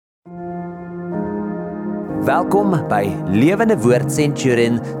Welkom by Lewende Woord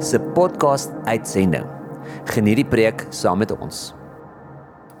Centurion se podcast uitsending. Geniet die preek saam met ons.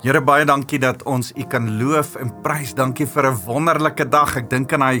 Here, baie dankie dat ons U kan loof en prys. Dankie vir 'n wonderlike dag. Ek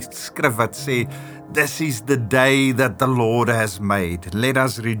dink aan hy skrif wat sê, "This is the day that the Lord has made. Let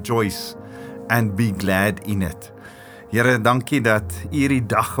us rejoice and be glad in it." Here, dankie dat U hierdie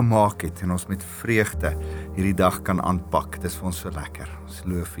dag gemaak het en ons met vreugde hierdie dag kan aanpak. Dis vir ons so lekker. Ons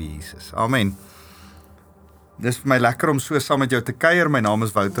loof vir Jesus. Amen. Dis vir my lekker om so saam met jou te kuier. My naam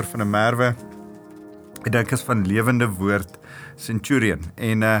is Wouter van Merwe. Ek is van Lewende Woord Centurion.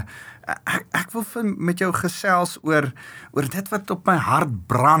 En ek wil met jou gesels oor dit wat op my hart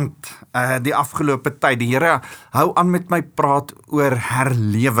brand die afgelope tyd. Die Here hou aan met my praat oor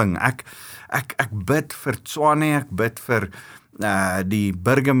herlewing. Ek bid vir Tswane, ek bid vir die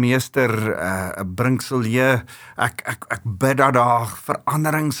burgemeester Brinkselje. Ek bid dat daar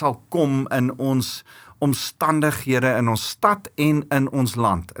verandering sal kom in ons omstandighede in ons stad en in ons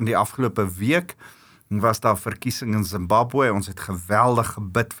land. In die afgelope week was daar verkiesing in Zimbabwe. Ons het geweldig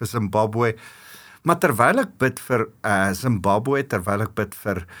gebid vir Zimbabwe. Maar terwyl ek bid vir Zimbabwe, terwyl ek bid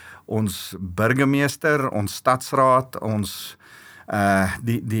vir ons burgemeester, ons stadsraad, ons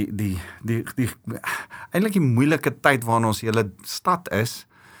eintlik die moeilike tyd waarin ons hele stad is,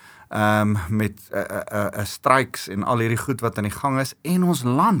 met streiks en al hierdie goed wat aan die gang is, en ons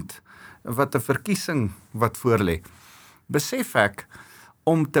land, wat 'n verkiesing wat voorlê. Besef ek,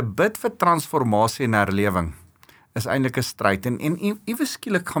 om te bid vir transformasie en herlewing, is eintlik 'n stryd. En iewes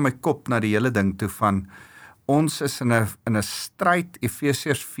skielik gaan my kop na die hele ding toe van, ons is in 'n stryd,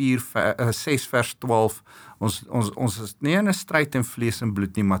 Efesiërs 6 vers 12, ons is nie in 'n stryd in vlees en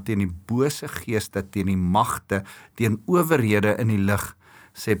bloed nie, maar teen die bose geeste, teen die magte, teen owerhede in die lig,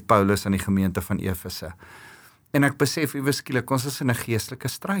 sê Paulus aan die gemeente van Efese. En ek besef iewes skielik, ons is in 'n geestelike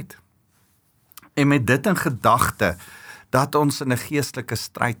stryd. En met dit in gedagte, dat ons in 'n geestelike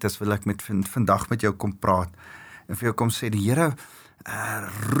stryd is, wil ek vandag met jou kom praat, en vir jou kom sê, die Here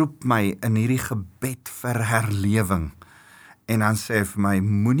roep my in hierdie gebed vir herlewing, en dan sê hy vir my,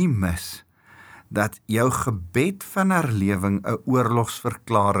 moenie mis, dat jou gebed van herlewing 'n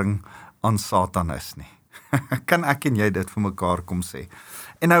oorlogsverklaring aan Satan is nie. Kan ek en jy dit vir mekaar kom sê?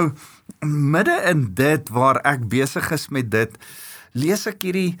 En nou, midde in dit, waar ek besig is met dit, lees ek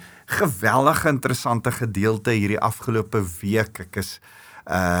hierdie geweldige interessante gedeelte hierdie afgelope week. Ek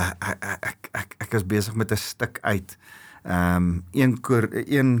is besig met 'n stuk uit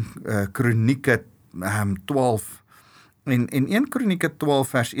 1 Kronieke 12 en 1 Kronieke 12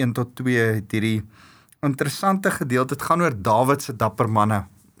 vers 1 tot 2 het hierdie interessante gedeelte. Dit gaan oor Dawid se dapper manne.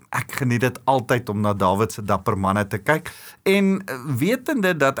 Ek geniet dit altyd om na Dawid se dapper manne te kyk, en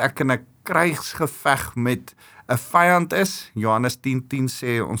wetende dat ek in 'n krygsgeveg met 'n vyand is. Johannes 10:10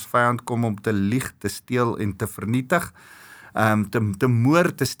 sê ons vyand kom om te lieg, te steel en te vernietig, te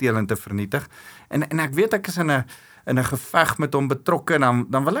moord, te steel en te vernietig. En ek weet ek is in 'n geveg met hom betrokke, en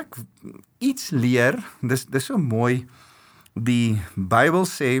dan wil ek iets leer. Dis so mooi. Die Bybel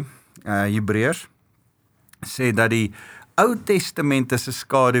sê, Hebreërs sê dat die Ou Testament is 'n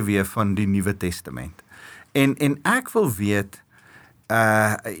skaduwee van die Nuwe Testament. En ek wil weet,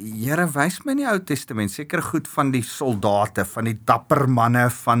 Here, wys my in die Ou Testament seker goed van die soldate, van die dapper manne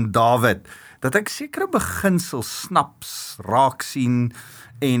van Dawid, dat ek sekere beginsels snaps, raak sien,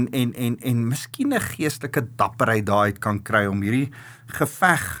 en miskien 'n geestelike dapperheid daaruit kan kry om hierdie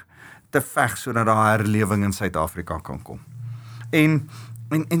geveg te veg, sodat daar herlewing in Suid-Afrika kan kom. En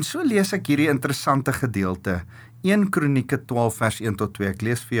so lees ek hierdie interessante gedeelte, 1 Kronieke 12 vers 1 tot 2, ek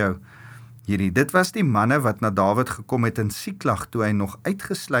lees vir jou hierdie. Dit was die manne wat na Dawid gekom het in Siklag, toe hy nog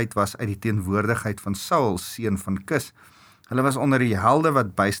uitgesluit was uit die teenwoordigheid van Saul, seun van Kis. Hulle was onder die helde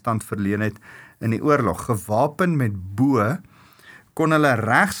wat bystand verleen het in die oorlog. Gewapen met boë, kon hulle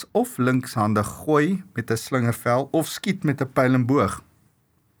regs of linkshandig gooi met 'n slingervel, of skiet met 'n pyl en boog.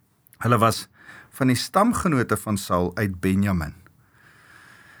 Hulle was van die stamgenote van Saul uit Benjamin.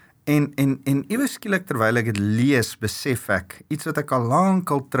 En iewes skielik terwyl ek dit lees, besef ek, iets wat ek al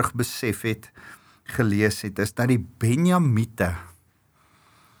lankal terug besef het, gelees het, is dat die Benjamiete,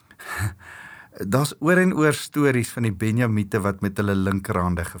 daar's oor en oor stories van die Benjamiete wat met hulle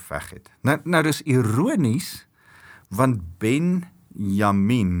linkerhande geveg het. Nou dis ironies, want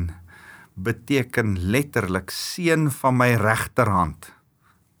Benjamin beteken letterlik seun van my regterhand.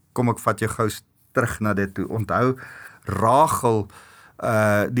 Kom, ek vat jou gou terug na dit toe. Onthou, Rachel,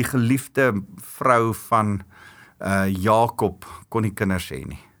 die geliefde vrou van Jakob, kon nie kinders hê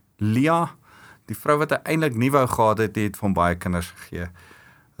nie. Lea, die vrou wat hy eintlik nie wou gehad het, het vir hom baie kinders gegee.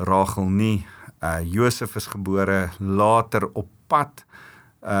 Rachel nie. Josef is gebore later op pad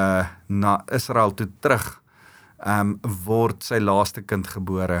na Israel toe terug word sy laaste kind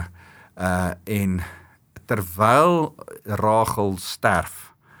gebore, en terwyl Rachel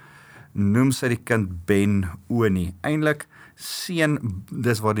sterf, noem sy die kind Ben-Oni. Eintlik seun,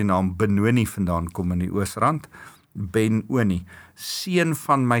 dis waar die naam Benoni vandaan kom in die Oosrand, Ben-Oni, seun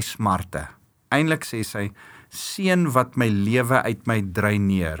van my smarte. Eintlik sê sy, seun wat my lewe uit my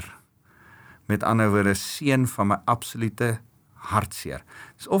dreineer. Met ander woorde, seun van my absolute hartseer.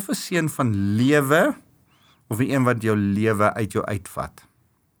 Dis of 'n seun van lewe, of 'n een wat jou lewe uit jou uitvat.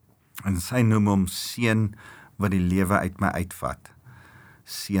 En sy noem hom seun wat die lewe uit my uitvat.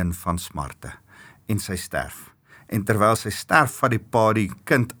 Seun van smarte. En sy sterf. En terwyl sy sterf, vat die pa die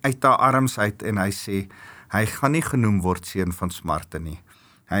kind uit haar arms uit en hy sê, hy gaan nie genoem word seun van smarte nie.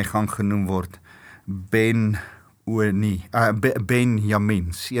 Hy gaan genoem word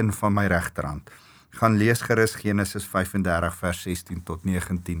Benjamin, seun van my regterhand. Gaan lees gerus Genesis 35 vers 16 tot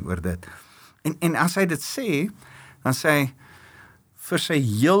 19 oor dit. En as hy dit sê, dan sê hy, vir sy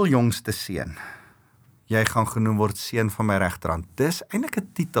heel jongste seun, jy gaan genoem word seun van my regterhand. Dis eintlik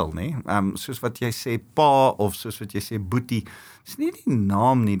 'n titel, nê? Soos wat jy sê pa, of soos wat jy sê boetie. Dis nie die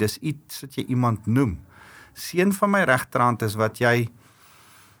naam nie, dis iets wat jy iemand noem. Seun van my regterhand is wat jy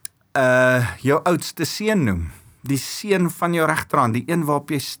jou oudste seun noem. Die seun van jou regterhand, die een waarop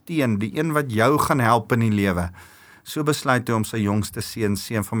jy steun, die een wat jou gaan help in die lewe. So besluit hy om sy jongste seun,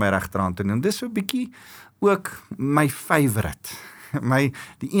 seun van my regterhand te noem. Dis so 'n bietjie ook my favourite.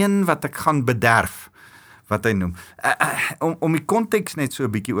 Die een wat ek gaan bederf, wat hy noem. Om die konteks net so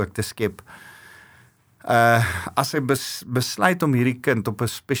 'n bietjie ook te skep. As hy besluit om hierdie kind op 'n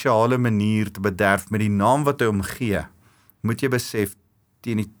spesiale manier te bederf met die naam wat hy hom gee, moet jy besef,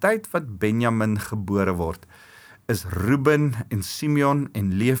 teen die tyd wat Benjamin gebore word, is Ruben en Simeon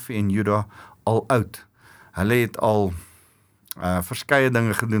en Levi en Juda al oud. Hulle het al verskeie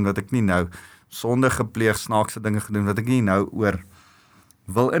dinge gedoen wat ek nie nou, sonde gepleeg, snaakse dinge gedoen wat ek nie nou oor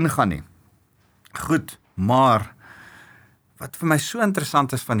wil ingaan nie. Goed, maar wat vir my so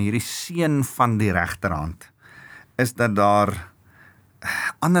interessant is van hierdie seun van die regterhand, is dat daar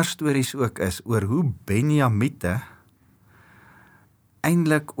ander stories ook is oor hoe Benjamite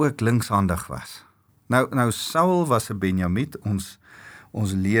eintlik ook linkshandig was. Nou Saul was 'n Benjamit, ons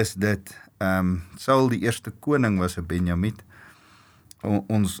lees dit, Saul die eerste koning was 'n Benjamit,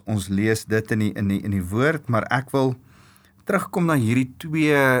 ons lees dit in die woord, maar ek wil terugkom na hierdie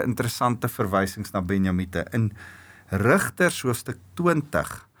twee interessante verwysings na Benjamite. In Rigters hoofstuk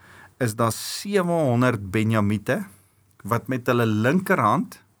 20 is daar 700 Benjamite wat met hulle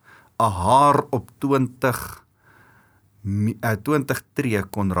linkerhand 'n haar op 20 tree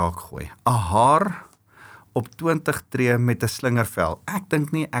kon raak gooi. 'n Haar op 20 tree met 'n slingervel. Ek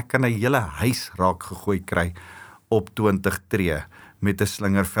dink nie ek kan 'n hele huis raak gegooi kry op 20 tree met 'n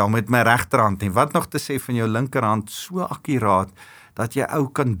slingervel met my regterhand nie. Wat nog te sê van jou linkerhand so akkuraat dat jy ou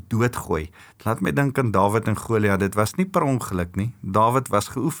kan doodgooi. Dit laat my dink aan Dawid en Goliat. Dit was nie per ongeluk nie. Dawid was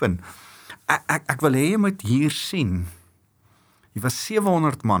geoefen. Ek wil hê jy moet hier sien. Hier was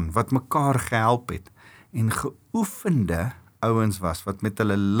 700 man wat mekaar gehelp het en geoefende ouens was wat met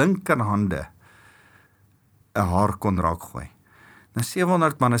hulle linkerhande 'n haar kon raak gooi. Nou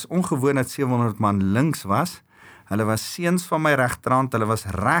 700 man is ongewoon dat 700 man links was. Hulle was seuns van my regterhand, hulle was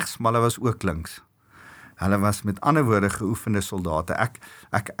regs, maar hulle was ook links. Hulle was met ander woorde geoefende soldate.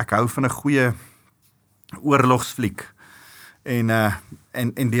 Ek hou van 'n goeie oorlogsfliek. En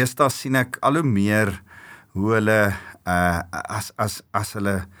deesdae sien ek al hoe meer hoe hulle as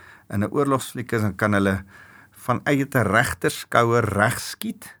hulle in 'n oorlogsfliek is, dan kan hulle vanuit 'n regterskouer regs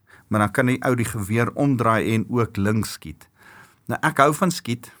skiet, maar dan kan die ou die geweer omdraai en ook links skiet. Nou ek hou van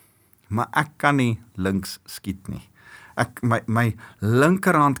skiet, maar ek kan nie links skiet nie. My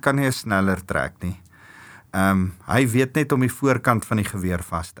linkerhand kan nie sneller trek nie. Hy weet net om die voorkant van die geweer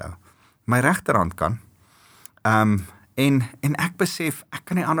vas te hou. My regterhand kan. En ek besef, ek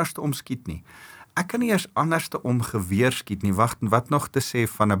kan nie anders te omskiet nie. Ek kan nie eers anders te om geweer skiet nie. Wat nog te sê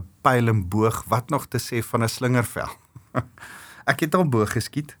van 'n pyl en boog, wat nog te sê van 'n slingervel. Ek het al boog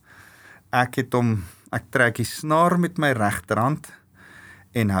geskiet. Ek trek die snaar met my regterhand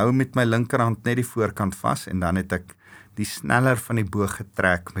en hou met my linkerhand net die voorkant vas en dan het ek die sneller van die boog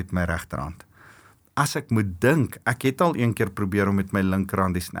getrek met my regterhand. As ek moet dink, ek het al een keer probeer om met my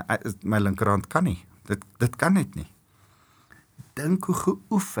linkerhand my linkerhand kan nie. Dit kan net nie. Dink hoe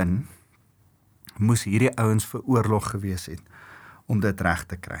geoefen moes hierdie ouens vir oorlog gewees het om dit reg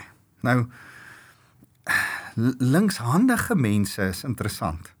te kry. Nou, linkshandige mense is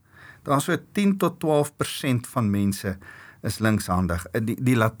interessant. Daar is so 10 tot 12% van mense is linkshandig.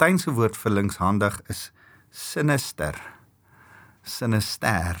 Die Latynse woord vir linkshandig is sinister.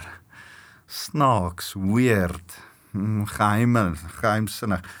 snaaks, weird,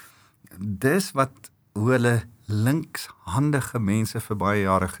 geheimsinnig. Dis wat hoe hulle linkshandige mense vir baie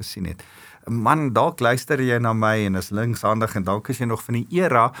jare gesien het. Man, dalk luister jy na my en is linkshandig en dalk is jy nog van die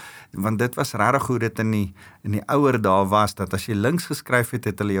era, want dit was regtig hoe dit in die ouer dae was, dat as jy links geskryf het,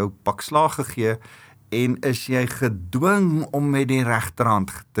 het hulle jou pak slaag gegee en is jy gedwing om met die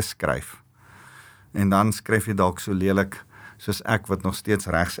regterhand te skryf. En dan skryf jy dalk so lelik soos ek wat nog steeds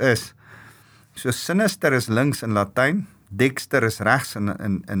regs is. So sinister is links in Latyn, dexter is regs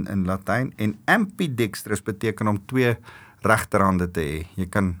in Latyn en ambidextrous beteken om twee regterhande te hê. Jy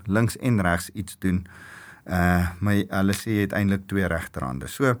kan links en regs iets doen, maar hulle sê jy het eintlik twee regterhande.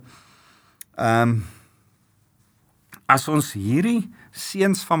 So, as ons hierdie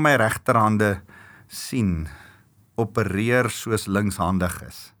seuns van my regterhande sien, opereer soos linkshandig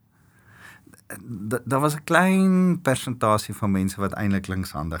is, daar was 'n klein persentasie van mense wat eintlik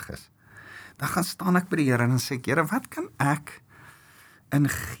linkshandig is. Dan gaan staan ek by die Here en dan sê ek, Here, wat kan ek in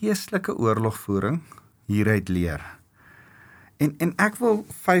geestelike oorlogvoering hieruit leer? En ek wil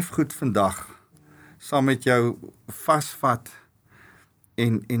 5 goed vandag saam met jou vasvat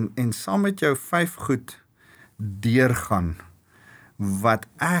en saam met jou 5 goed deurgaan wat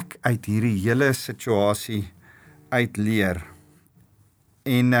ek uit hierdie hele situasie uitleer.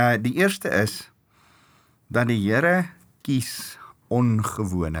 En die eerste is dat die Here kies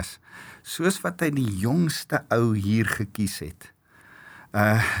ongewoon is. Soos wat hy die jongste ou hier gekies het.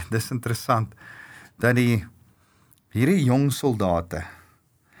 Dis interessant dat hierdie jong soldate,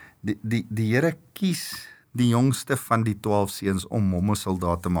 die Here kies die jongste van die 12 seuns om hom 'n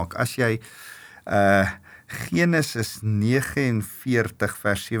soldaat te maak. As jy Genesis 49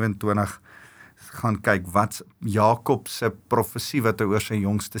 vers 27 gaan kyk, wat Jakob se profesie wat hy oor sy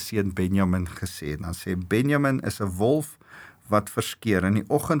jongste seun Benjamin gesê het. Dan sê Benjamin is 'n wolf wat verskeer. In die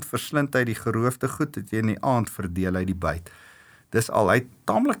oggend verslind hy die geroofde goed, het jy in die aand verdeel hy die byt. Dis al, hy het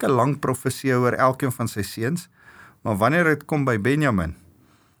taamlik 'n lang profesie oor elkeen van sy seuns, maar wanneer dit kom by Benjamin,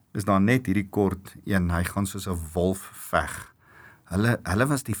 is daar net hierdie kort een, hy gaan soos 'n wolf veg. Hulle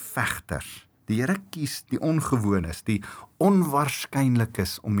was die vegters. Die Here kies die ongewoones, die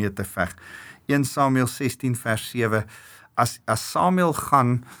onwaarskynlikes om mee te veg. 1 Samuel 16 vers 7, as Samuel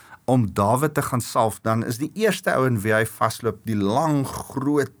gaan om Dawid te gaan salf, dan is die eerste ou in wie hy vasloop, die lang,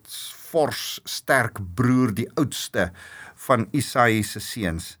 groot, fors, sterk broer, die oudste van Isaïe se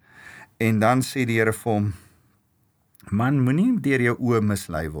seuns. En dan sê die Here vir hom, man, moenie deur jou oë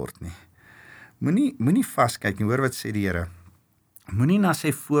mislei word nie. Moenie vaskyk nie, hoor wat sê die Here. Moenie na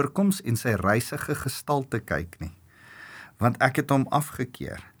sy voorkoms en sy reisige gestalte kyk nie, want ek het hom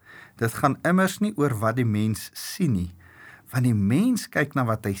afgekeer. Dit gaan immers nie oor wat die mens sien nie, want die mens kyk na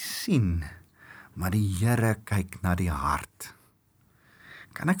wat hy sien, maar die Here kyk na die hart.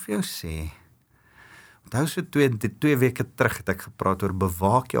 Kan ek vir jou sê, onthou so 2 weke terug het ek gepraat oor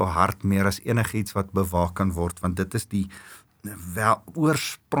bewaak jou hart meer as enigiets wat bewaak kan word, want dit is die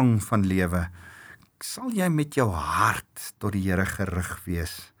oorsprong van lewe. Sal jy met jou hart tot die Here gerig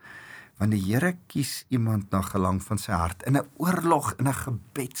wees? Want die Here kies iemand na gelang van sy hart. In 'n oorlog, in 'n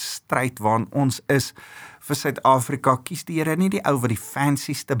gebedsstryd waarin ons is vir Suid-Afrika, kies die Here nie die ou wat die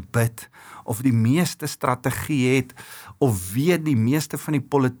fancyste bid, of die meeste strategie het, of weet die meeste van die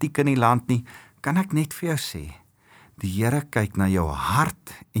politiek in die land nie. Kan ek net vir jou sê, die Here kyk na jou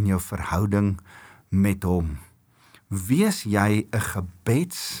hart en jou verhouding met hom. Wees jy 'n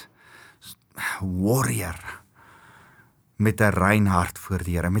gebeds warrior met 'n rein hart voor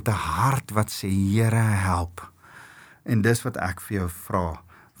die Here, met 'n hart wat sê, Here, help. En dis wat ek vir jou vra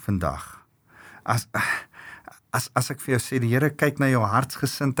vandag. As ek vir jou sê, die Here kyk na jou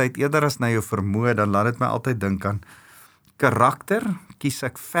hartsgesindheid eerder as na jou vermoë, dan laat dit my altyd dink aan karakter, kies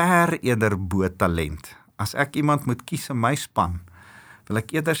ek ver eerder bo talent. As ek iemand moet kies in my span, wil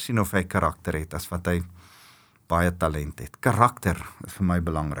ek eerder sien of hy karakter het, as wat hy baie talent het. Karakter is vir my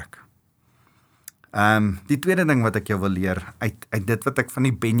belangrik. Die tweede ding wat ek jou wil leer, uit dit wat ek van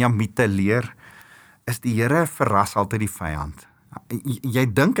die Benjamiete leer, is die Here verras altyd die vyand. Jy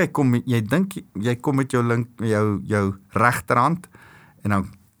dink jy kom met jou regterhand, en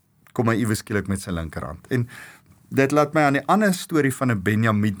dan kom hy iewes skielik met sy linkerhand. En dit laat my aan die ander storie van 'n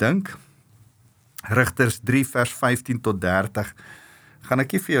Benjamiet dink. Rigters 3 vers 15 tot 30. Gaan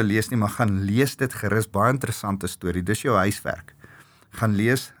ek nie vir jou lees nie, maar gaan lees dit gerus, baie interessante storie, dis jou huiswerk. Gaan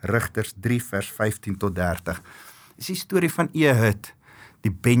lees Rigters 3 vers 15 tot 30. Dis die storie van Ehud,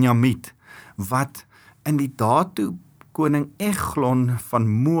 die Benjamiet, wat in die dae toe koning Eglon van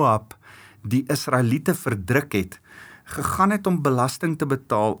Moab die Israeliete verdruk het, gegaan het om belasting te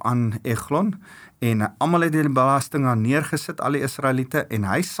betaal aan Eglon, En almal het die belasting aan neergesit, al die Israeliete, en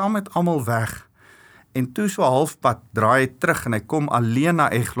hy saam met almal weg. En toe so halfpad draai hy terug en hy kom alleen na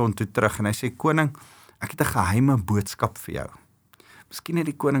Eglon toe terug en hy sê, koning, ek het 'n geheime boodskap vir jou. Miskien het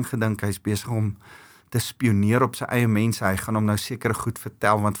die koning gedink hy is besig om te spioneer op sy eie mense, hy gaan hom nou sekere goed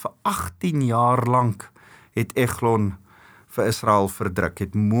vertel, want vir 18 jaar lank het Eglon vir Israel verdruk,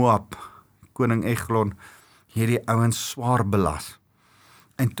 het Moab, koning Eglon, hierdie ouens swaar belas.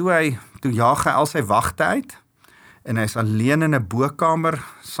 En toe jaag hy al sy wagte uit, en hy is alleen in 'n bokkamer,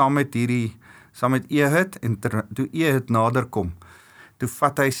 saam met Ehud, en toe Ehud nader kom, toe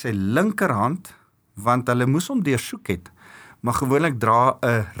vat hy sy linkerhand, want hulle moes hom deursoek het, maar gewoonlik dra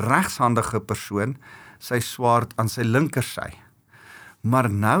 'n regshandige persoon sy swaard aan sy linkersy. Maar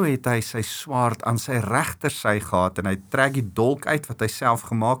nou het hy sy swaard aan sy regtersy gehad, en hy trek die dolk uit wat hy self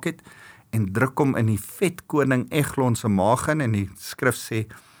gemaak het, en druk hom in die vet koning Eglon se maag in, en die skrif sê,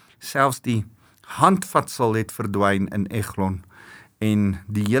 selfs die handvatsel het verdwyn in Eglon, en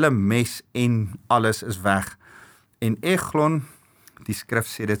die hele mes en alles is weg. En Eglon, die skrif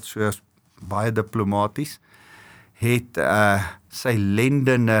sê dit so baie diplomaties, het sy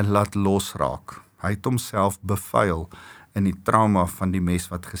lendene laat losraak. Hy het homself bevuil in die trauma van die mes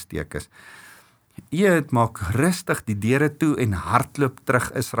wat gesteek is. Ehud maak rustig die deure toe en hardloop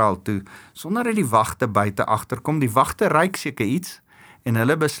terug Israel toe, sonder dat die wagte buite agterkom. Die wagte ruik seker iets, en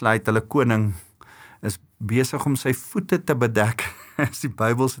hulle besluit, hulle koning is besig om sy voete te bedek, as die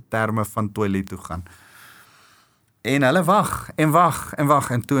Bybelse terme van toilet toe gaan. En hulle wag,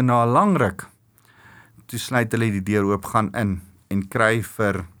 en toe na 'n lang ruk, toe sluit hulle die deur oop, gaan in, en kry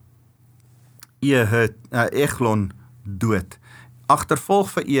vir Eglon dood. Agtervolg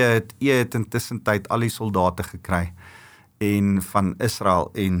vir Ehud intussen tyd al die soldate gekry, en van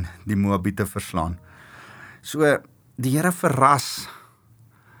Israel en die Moabiete verslaan. So, die Here verras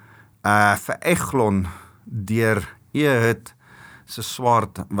vir Eglon deur Ehud se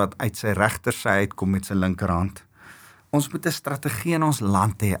swaard wat uit sy regtersy uitkom met sy linkerhand. Ons moet 'n strategie in ons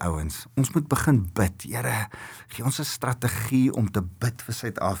land hê, ouens. Ons moet begin bid. Here, gee ons 'n strategie om te bid vir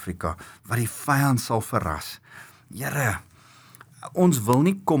Suid-Afrika, wat die vyand sal verras. Here, ons wil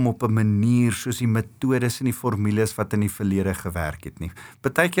nie kom op 'n manier soos die metodes en die formules wat in die verlede gewerk het nie.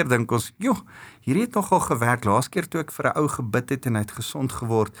 Partykeer dink ons, hierdie het nogal gewerk. Laas keer toe ek vir 'n ou gebid het en hy het gesond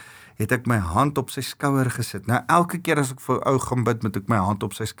geword, het ek my hand op sy skouer gesit. Nou elke keer as ek vir 'n ou gaan bid, moet ek my hand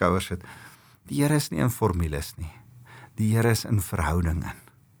op sy skouer sit. Die Here is nie in formules nie. Die Here is in verhouding in.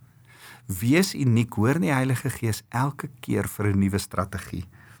 Wees uniek, hoor die Heilige Gees elke keer vir 'n nuwe strategie.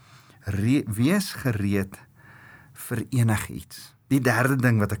 Wees gereed vir enigiets. Die derde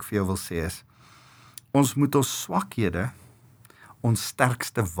ding wat ek vir jou wil sê is, ons moet ons swakhede ons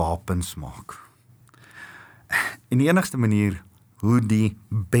sterkste wapens maak. En die enigste manier hoe die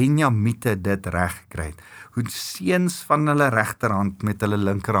Benjamiete dit reg gekry het, hoe seuns van hulle regterhand met hulle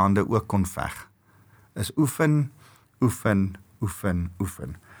linkerhande ook kon veg, is oefen.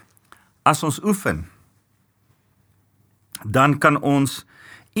 As ons oefen, dan kan ons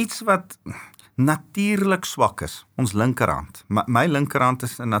iets wat natuurlik swak is, ons linkerhand. My linkerhand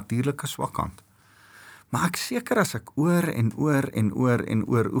is 'n natuurlike swakhand. Maar ek seker as ek oor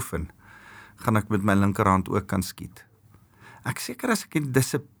oefen, gaan ek met my linkerhand ook kan skiet. Ek seker as ek die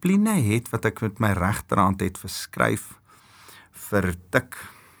dissipline het wat ek met my regterhand het vir skryf, vir tik,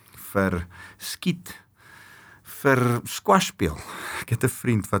 vir skiet, vir squash speel. Ek het 'n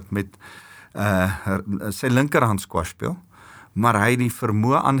vriend wat met sy linkerhand squash speel, maar hy het die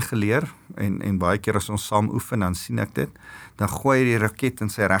vermoë aangeleer, en baie keer as ons saam oefen, dan sien ek dit, dan gooi hy die raket in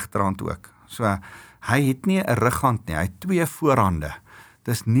sy regterhand ook. So, hy het nie 'n rughand nie, hy het 2 voorhande.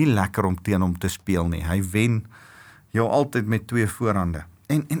 Dis nie lekker om teen hom te speel nie, hy wen jou altyd met 2 voorhande.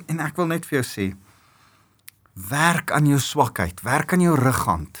 En ek wil net vir jou sê, werk aan jou swakheid, werk aan jou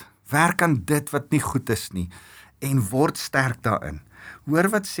rughand, werk aan dit wat nie goed is nie, en word sterk daarin. Hoor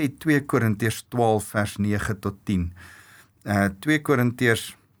wat sê 2 Korintiërs 12 vers 9 tot 10. 2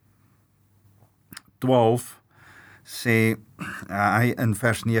 Korintiërs 12 sê hy in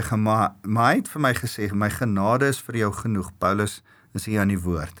vers 9, maar hy het vir my gesê, my genade is vir jou genoeg. Paulus is hier aan die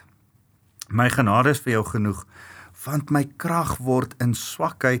woord. My genade is vir jou genoeg, want my krag word in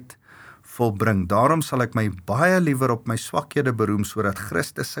swakheid volbring. Daarom sal ek my baie liewer op my swakhede beroem, sodat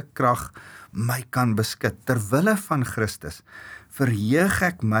Christus se krag my kan beskik. Terwille van Christus verheug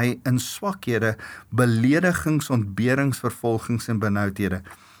ek my in swakhede, beledigings, ontberings, vervolgings en benoudhede.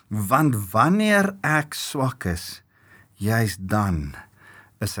 Want wanneer ek swak is, juis dan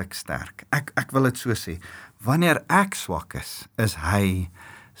is ek sterk. Ek wil dit so sê. Wanneer ek swak is hy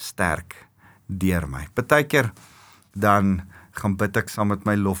sterk deur my. Partykeer dan gaan bid ek saam met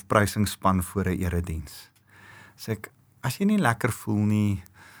my lofprysingsspan voor 'n erediens. Sê ek, as jy nie lekker voel nie,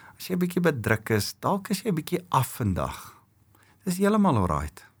 as jy 'n bietjie bedruk is, dalk is jy 'n bietjie af vandag. Dis heeltemal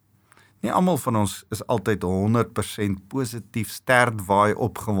alright. Nie almal van ons is altyd 100% positief, sterdwaai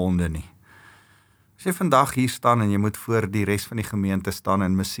opgewonde nie. As jy vandag hier staan en jy moet voor die res van die gemeente staan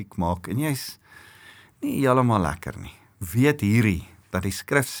en musiek maak en jy's nie heeltemal lekker nie, weet hierdie dat die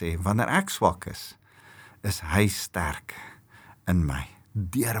skrif sê, wanneer ek swak is hy sterk in my,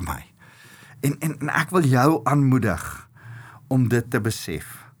 deur my. En ek wil jou aanmoedig om dit te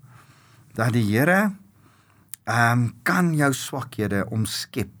besef, dat die Here kan jou swakhede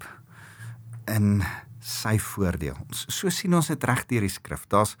omskep in sy voordeel. So sien ons dit reg deur die skrif.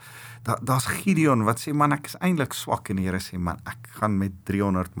 Daar's Gideon wat sê, man, ek is eintlik swak, en die Here sê, man, ek gaan met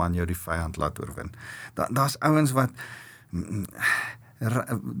 300 man jou die vyand laat oorwin. Daar's ouens wat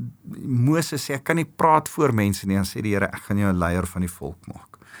Moses sê, ek kan nie praat voor mense nie, en sê die Here, ek gaan jou 'n leier van die volk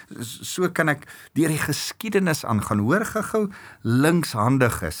maak. So kan ek deur die geskiedenis aangaan. Hoor gou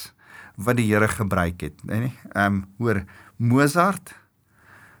linkshandig is wat die Here gebruik het. Hoor, Mozart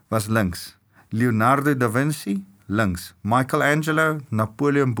was links, Leonardo da Vinci links, Michelangelo,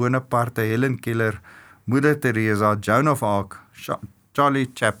 Napoleon Bonaparte, Helen Keller, Moeder Teresa, Joan of Arc,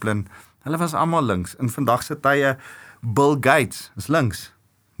 Charlie Chaplin, hulle was almal links. In vandag se tye, Bill Gates is links,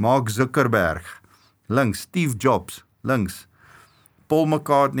 Mark Zuckerberg links, Steve Jobs links, Paul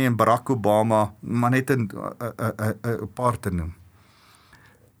McCartney en Barack Obama, maar net 'n paar te noem.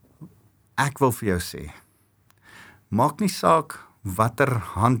 Ek wil vir jou sê, maak nie saak watter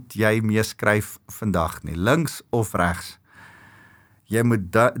hand jy meeskryf vandag nie, links of regs. Jy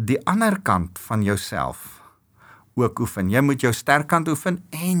moet die ander kant van jouself ook oefen. Jy moet jou sterk kant oefen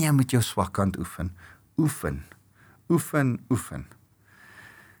en jy moet jou swak kant oefen. Oefen.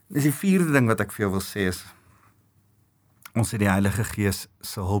 Dis die vierde ding wat ek vir jou wil sê is, ons het die Heilige Gees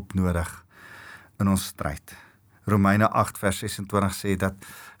se hulp nodig in ons stryd. Romeine 8 vers 26 sê dat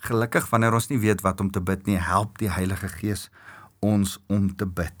gelukkig wanneer ons nie weet wat om te bid nie, help die Heilige Gees ons om te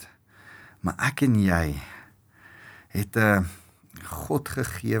bid. Maar ek en jy het 'n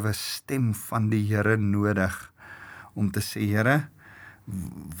Godgegewe stem van die Here nodig om te sê, Here,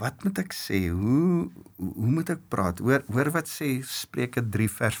 wat moet ek sê? Hoe moet ek praat? Hoor wat sê Spreuke 3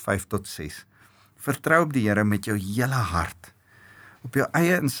 vers 5 tot 6. Vertrou op die Here met jou hele hart. Op jou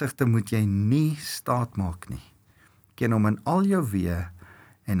eie insigte moet jy nie staat maak nie. Ken hom in al jou weë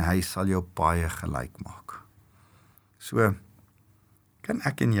en hy sal jou paaie gelyk maak. So kan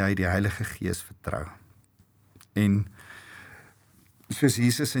ek en jy die Heilige Gees vertrou. En soos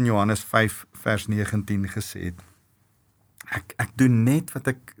Jesus in Johannes 5 vers 19 gesê het, ek doen net wat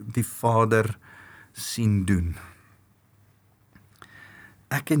ek die Vader sien doen.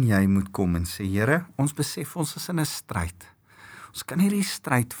 Ek en jy moet kom en sê, Here, ons besef ons is in 'n stryd. Ons kan nie die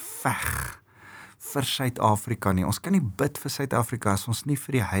stryd veg vir Suid-Afrika nie. Ons kan nie bid vir Suid-Afrika as ons nie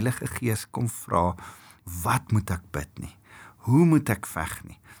vir die Heilige Gees kom vra, wat moet ek bid nie? Hoe moet ek veg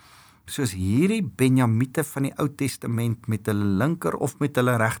nie? Soos hierdie Benjamiete van die Ou Testament met hulle linker of met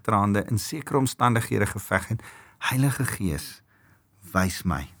hulle regterhande in sekere omstandighede geveg het, Heilige Gees, wys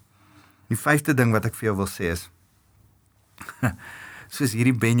my. Die vyfde ding wat ek vir jou wil sê is, soos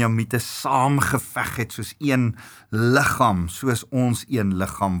hierdie Benjamiete saam geveg het, soos een liggaam, soos ons een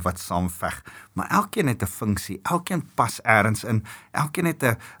liggaam wat saam veg. Maar elkeen het 'n funksie, elkeen pas ergens in, elkeen het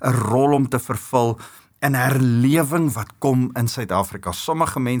 'n rol om te vervul, 'n herlewing wat kom in Suid-Afrika.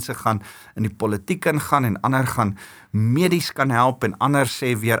 Sommige mense gaan in die politiek ingaan en ander gaan medies kan help en ander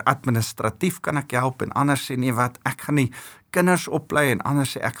sê weer administratief kan ek help en ander sê nee wat, ek gaan nie kinders oplei en ander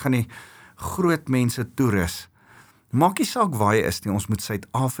sê ek gaan nie groot mense toerus. Maak nie saak waar jy is nie, ons moet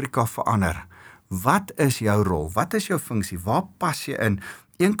Suid-Afrika verander. Wat is jou rol? Wat is jou funksie? Waar pas jy in?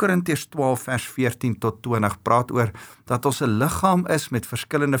 1 Korintiërs 12 vers 14 tot 20 praat oor dat ons 'n liggaam is met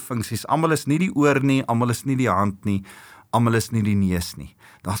verskillende funksies. Almal is nie die oor nie, almal is nie die hand nie, almal is nie die neus nie.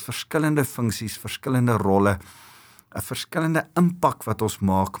 Daar's verskillende funksies, verskillende rolle, 'n verskillende impak wat ons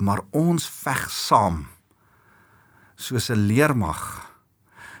maak, maar ons veg saam. Soos 'n leermag,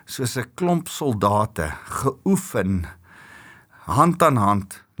 soos 'n klomp soldate, geoefen, hand aan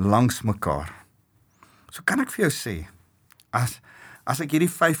hand, langs mekaar. So kan ek vir jou sê, as ek hierdie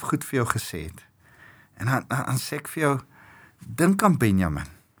 5 goed vir jou gesê het, en dan sê ek vir jou, dink aan Benjamin.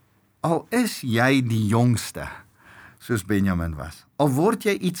 Al is jy die jongste, soos Benjamin was, al word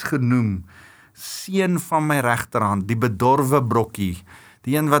jy iets genoem, seun van my regterhand, die bedorwe brokkie,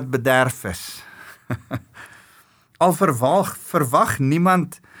 die een wat bederf is. Al verwag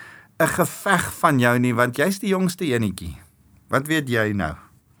niemand 'n geveg van jou nie, want jy's die jongste enetjie. Wat weet jy nou?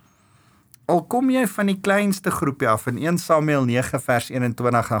 Al kom jy van die kleinste groepie af, in 1 Samuel 9 vers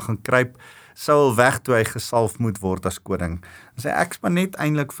 21 gaan kruip Saul weg toe hy gesalf moet word as koning. En sê ek's maar net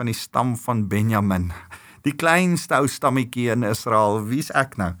eintlik van die stam van Benjamin, die kleinste ou stammetjie in Israel, wie's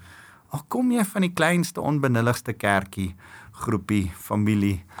ek nou? Al kom jy van die kleinste onbenulligste kerkie, groepie,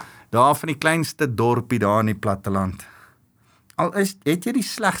 familie, daar van die kleinste dorpie daar in die platteland. Al het jy die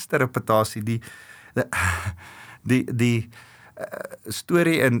slegste reputasie, die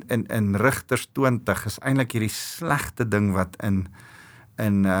storie in Rigters 20 is eintlik hierdie slegte ding wat in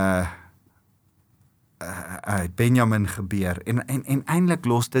Benjamin gebeur. En eintlik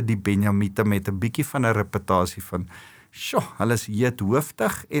los dit die Benjamiete met 'n bietjie van 'n reputasie van, hulle is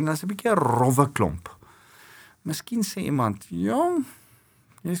heethoofdig en hulle is 'n bietjie 'n rowwe klomp. Miskien sê iemand, jong,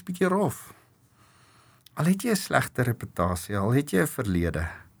 jy is bietjie rof. Al het jy 'n slegte reputasie, al het jy 'n verlede,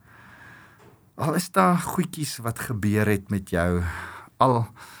 al is daar goedjies wat gebeur het met jou,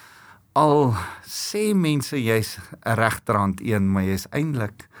 al sê mense jy's 'n regterhand een, maar jy's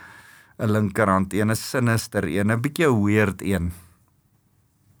eintlik 'n linkerhand een, 'n sinister een, 'n bietjie 'n weird een.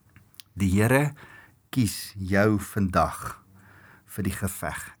 Die Here kies jou vandag vir die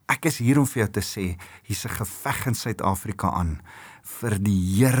geveg. Ek is hier om vir jou te sê, hier's 'n geveg in Suid-Afrika aan vir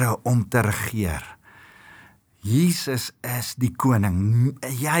die Here om te regeer. Jesus is die koning,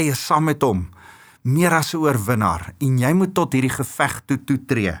 jy is saam met hom, meer as 'n oorwinnaar, en jy moet tot hierdie geveg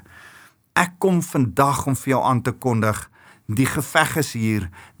toetree. Ek kom vandag om vir jou aan te kondig, die geveg is hier,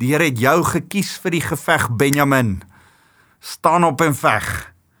 die Here het jou gekies vir die geveg, Benjamin. Staan op en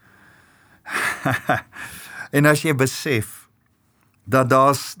veg. En as jy besef, dat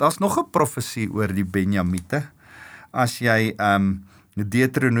daar's nog 'n profesie oor die Benjamiete, as jy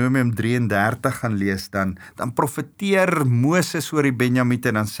Deuteronomium 33 gaan lees, dan profeteer Moses oor die Benjamiete,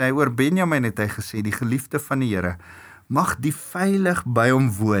 en dan sê hy oor Benjamin het hy gesê, die geliefde van die Here, mag die veilig by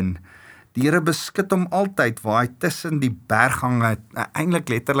hom woon. Die Here beskut hom altyd waar hy tussen die berghange, eintlik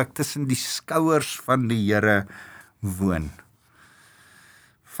letterlik tussen die skouers van die Here woon.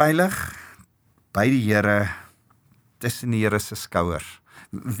 Veilig by die Here, tussen die Here se skouers.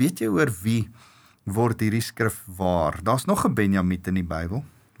 Weet jy oor wie word hierdie skrif waar? Daar's nog 'n Benjamiet in die Bybel,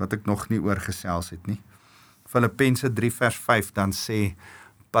 wat ek nog nie oor gesels het nie. Filippense 3 vers 5, dan sê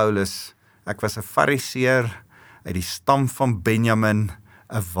Paulus, ek was 'n fariseer uit die stam van Benjamin,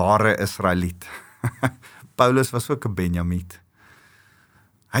 'n ware Israeliet. Paulus was ook 'n Benjamiet.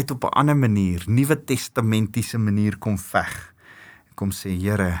 Hy het op 'n ander manier, Nuwe Testamentiese manier kom veg. Kom sê,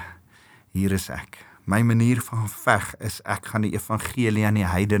 Here, hier is ek. My manier van veg is, ek gaan die evangelie aan die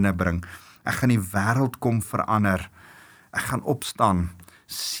heidene bring. Ek gaan die wêreld kom verander. Ek gaan opstaan,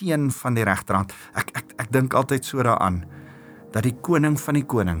 seun van die regterhand. Ek dink altyd so daaraan, dat die koning van die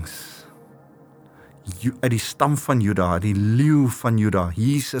konings, uit die stam van Juda, die leeu van Juda,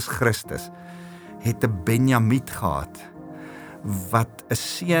 Jesus Christus, het 'n Benjamiet gehad, wat 'n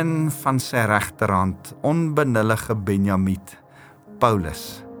seun van sy regterhand, onbenullige Benjamiet,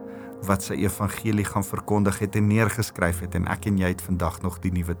 Paulus, wat sy evangelie gaan verkondig het en neergeskryf het, en ek en jy het vandag nog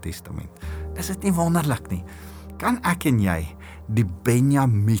die Nuwe Testament. Is dit nie wonderlik nie? Kan ek en jy die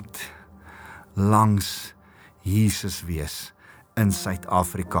Benjamiet langs Jesus wees in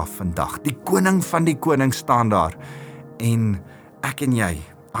Suid-Afrika vandag? Die koning van die konings staan daar, en ek en jy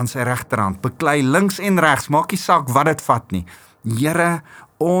aan sy regterhand, beklei links en regs, maak nie saak wat dit vat nie. Here,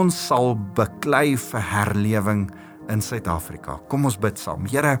 ons sal beklei vir herlewing in Suid-Afrika. Kom ons bid saam.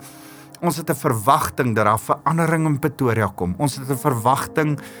 Here, ons het 'n verwagting dat daar verandering in Pretoria kom. Ons het 'n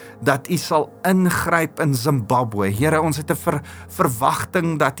verwagting dat U sal ingryp in Zimbabwe. Here, ons het 'n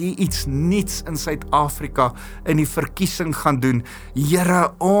verwagting dat U iets nuuts in Suid-Afrika in die verkiesing gaan doen.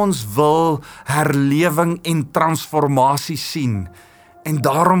 Here, ons wil herlewing en transformasie sien. En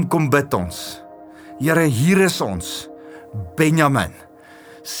daarom kom bid ons. Here, hier is ons, Benjamin,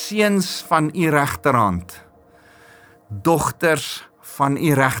 seuns van U regterhand, dogters van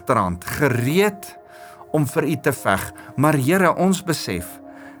U regterhand, gereed om vir U te veg. Maar Here, ons besef,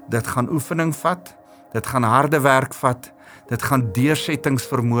 dit gaan oefening vat, dit gaan harde werk vat, dit gaan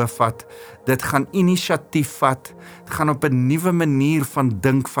deursettingsvermoë vat, dit gaan inisiatief vat, dit gaan op 'n nuwe manier van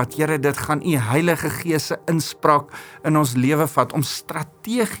dink vat. Here, dit gaan U Heilige Gees se inspraak in ons lewe vat, om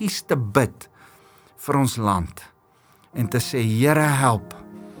strategies te bid vir ons land, en te sê, Here, help,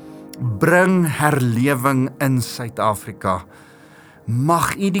 bring herlewing in Suid-Afrika.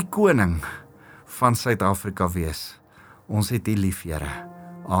 Mag U die koning van Suid-Afrika wees. Ons het U lief, Here.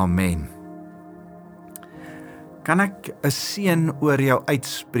 Amen. Kan ek 'n seën oor jou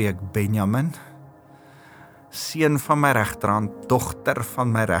uitspreek, Benjamin? Seun van my regterhand, dogter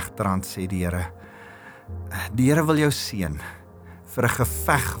van my regterhand, sê die Here. Die Here wil jou seën vir 'n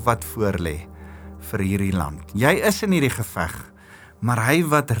geveg wat voorlê vir hierdie land. Jy is in hierdie geveg, maar hy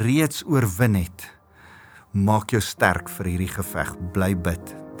wat reeds oorwin het, maak jou sterk vir hierdie geveg. Bly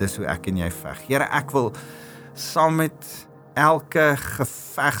bid. Dis hoe ek en jy veg. Here, ek wil saam met elke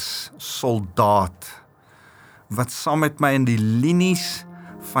gevegssoldaat wat saam met my in die linies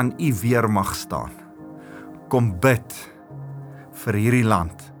van u weermag staan, kom bid vir hierdie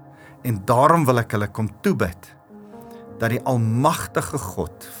land. En daarom wil ek hulle kom toebid, dat die almagtige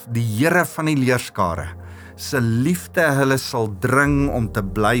God, die Here van die leerskare, se liefde hulle sal dring om te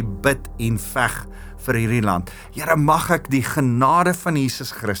bly bid en veg vir hierdie land. Here, mag ek die genade van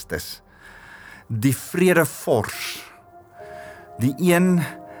Jesus Christus, die vredevors, die een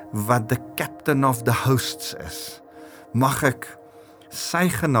wat the captain of the hosts is, mag ek sy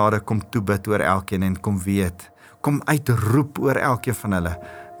genade kom toebid oor elkeen en kom weet, kom uitroep oor elkeen van hulle,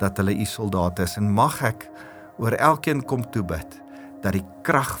 dat hulle u soldate is, en mag ek oor elkeen kom toebid, dat die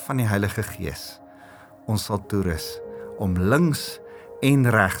krag van die Heilige Gees ons sal toerus, om links en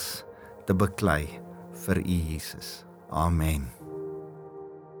regs te beklei vir u Jesus. Amen.